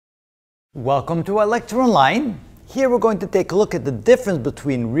Welcome to our lecture online. Here we're going to take a look at the difference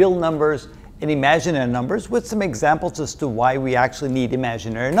between real numbers and imaginary numbers with some examples as to why we actually need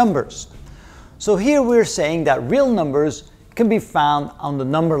imaginary numbers. So here we're saying that real numbers can be found on the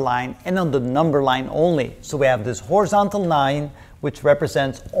number line and on the number line only. So we have this horizontal line which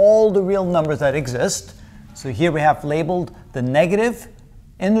represents all the real numbers that exist. So here we have labeled the negative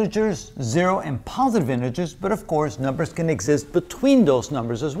integers, 0 and positive integers, but of course numbers can exist between those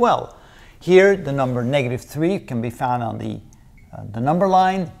numbers as well. Here, the number -3 can be found on the number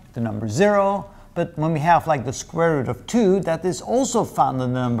line, the number 0, but when we have like the square root of 2, that is also found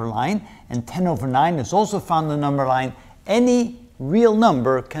on the number line, and 10/9 is also found on the number line. Any real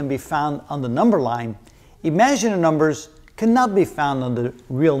number can be found on the number line. Imaginary numbers cannot be found on the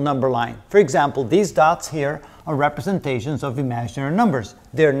real number line. For example, these dots here are representations of imaginary numbers.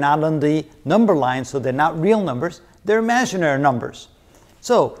 They're not on the number line, so they're not real numbers, they're imaginary numbers.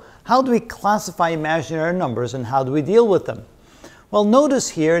 So, how do we classify imaginary numbers and how do we deal with them? Well, notice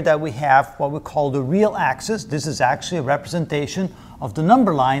here that we have what we call the real axis. This is actually a representation of the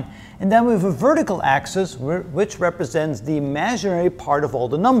number line. And then we have a vertical axis which represents the imaginary part of all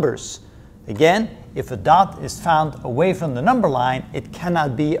the numbers. Again, if a dot is found away from the number line, it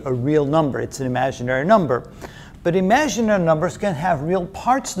cannot be a real number. It's an imaginary number. But imaginary numbers can have real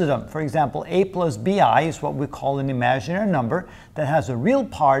parts to them. For example, a plus bi is what we call an imaginary number that has a real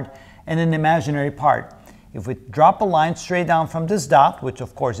part and an imaginary part. If we drop a line straight down from this dot, which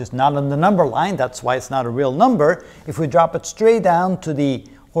of course is not on the number line, that's why it's not a real number, if we drop it straight down to the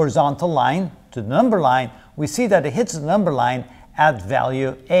horizontal line, to the number line, we see that it hits the number line at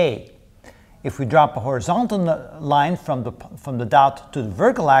value a. If we drop a horizontal line from the dot to the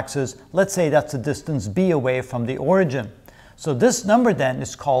vertical axis, let's say that's the distance b away from the origin. So this number then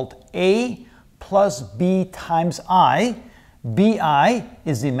is called a plus b times I. bi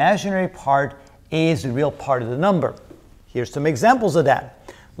is the imaginary part, a is the real part of the number. Here's some examples of that.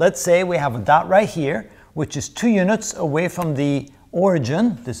 Let's say we have a dot right here, which is 2 units away from the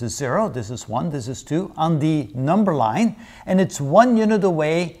origin. This is 0, this is 1, this is 2, on the number line, and it's 1 unit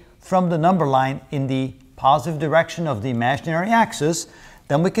away from the number line in the positive direction of the imaginary axis.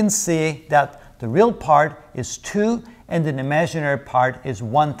 Then we can see that the real part is 2 and the imaginary part is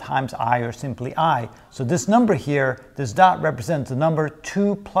 1 times I, or simply I. So this number here, this dot represents the number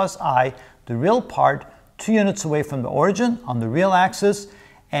 2 plus I, the real part 2 units away from the origin on the real axis,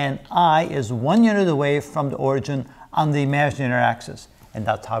 and I is 1 unit away from the origin on the imaginary axis. And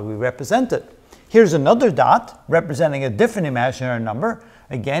that's how we represent it. Here's another dot representing a different imaginary number.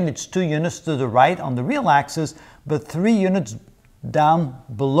 Again, it's 2 units to the right on the real axis, but 3 units down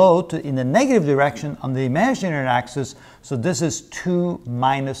below in the negative direction on the imaginary axis. So this is 2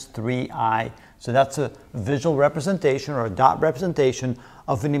 minus 3i. So that's a visual representation or a dot representation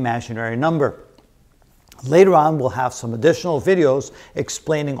of an imaginary number. Later on, we'll have some additional videos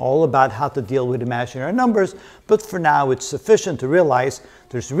explaining all about how to deal with imaginary numbers, but for now it's sufficient to realize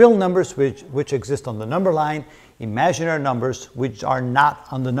there's real numbers which exist on the number line, imaginary numbers which are not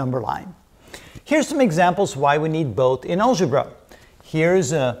on the number line. Here's some examples why we need both in algebra.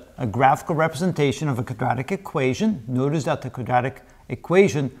 Here's a graphical representation of a quadratic equation. Notice that the quadratic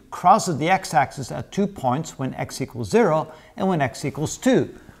equation crosses the x-axis at 2 points when x equals 0 and when x equals 2.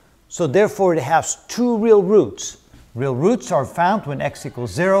 So therefore it has 2 real roots. Real roots are found when x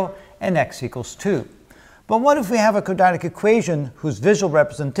equals 0 and x equals 2. But what if we have a quadratic equation whose visual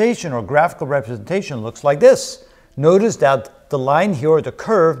representation or graphical representation looks like this? Notice that the line here, or the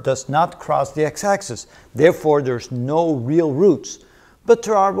curve, does not cross the x-axis. Therefore, there's no real roots. But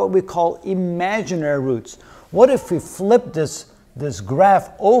there are what we call imaginary roots. What if we flip this graph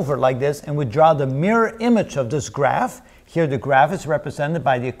over like this and we draw the mirror image of this graph? Here the graph is represented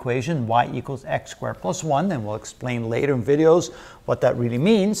by the equation y equals x squared plus 1, and we'll explain later in videos what that really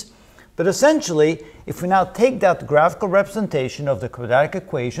means. But essentially, if we now take that graphical representation of the quadratic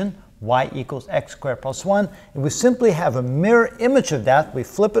equation, y equals x squared plus 1, and we simply have a mirror image of that, we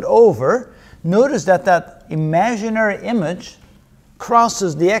flip it over, notice that that imaginary image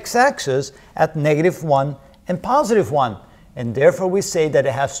crosses the x-axis at -1 and +1. And therefore we say that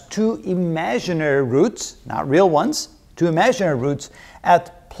it has 2 imaginary roots, not real ones, 2 imaginary roots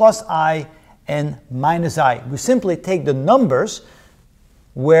at plus I and minus I. We simply take the numbers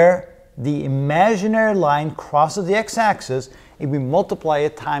where the imaginary line crosses the x-axis and we multiply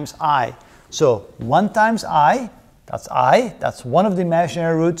it times I. So 1 times I, that's one of the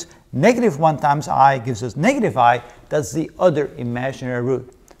imaginary roots. -1 times I gives us -I, that's the other imaginary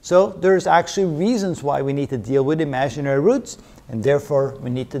root. So there's actually reasons why we need to deal with imaginary roots, and therefore we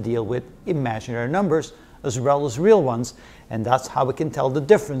need to deal with imaginary numbers as well as real ones, and that's how we can tell the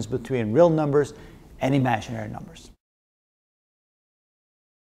difference between real numbers and imaginary numbers.